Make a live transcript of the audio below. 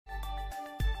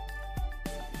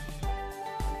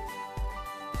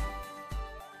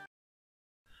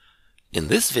In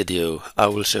this video, I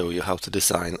will show you how to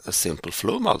design a simple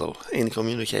flow model in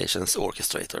Communications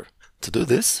Orchestrator. To do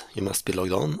this, you must be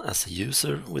logged on as a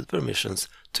user with permissions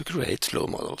to create flow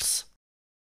models.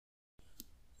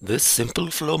 This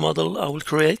simple flow model I will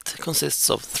create consists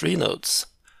of 3 nodes.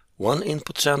 One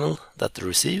input channel that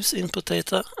receives input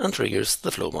data and triggers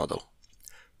the flow model.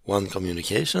 One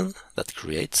communication that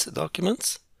creates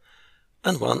documents.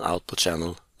 And one output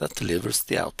channel that delivers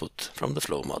the output from the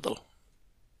flow model.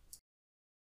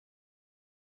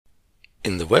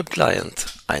 In the web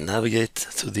client, I navigate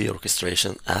to the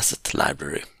orchestration asset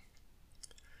library.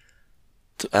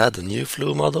 To add a new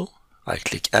flow model, I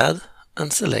click Add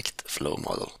and select Flow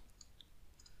Model.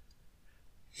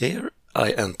 Here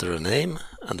I enter a name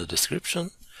and a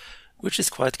description, which is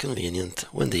quite convenient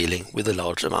when dealing with a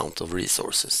large amount of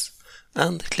resources,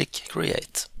 and click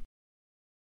Create.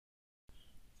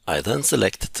 I then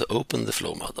select to open the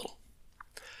flow model.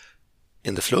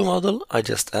 In the flow model I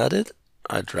just added,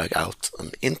 I drag out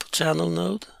an input channel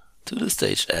node to the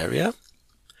stage area,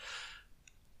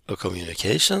 a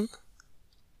communication,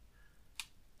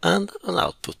 and an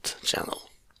output channel.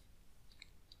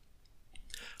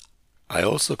 I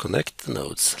also connect the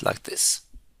nodes like this.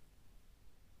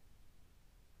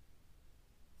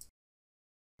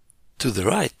 To the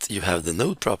right you have the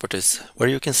node properties where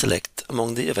you can select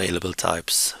among the available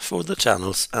types for the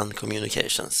channels and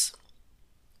communications.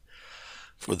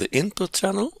 For the input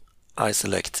channel, I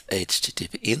select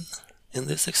HTTP in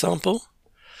this example.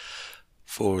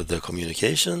 For the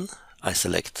communication, I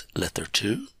select letter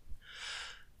 2.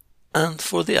 And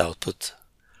for the output,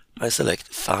 I select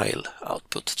File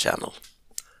Output Channel.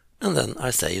 And then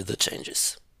I save the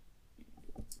changes.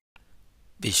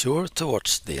 Be sure to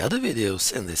watch the other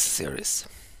videos in this series.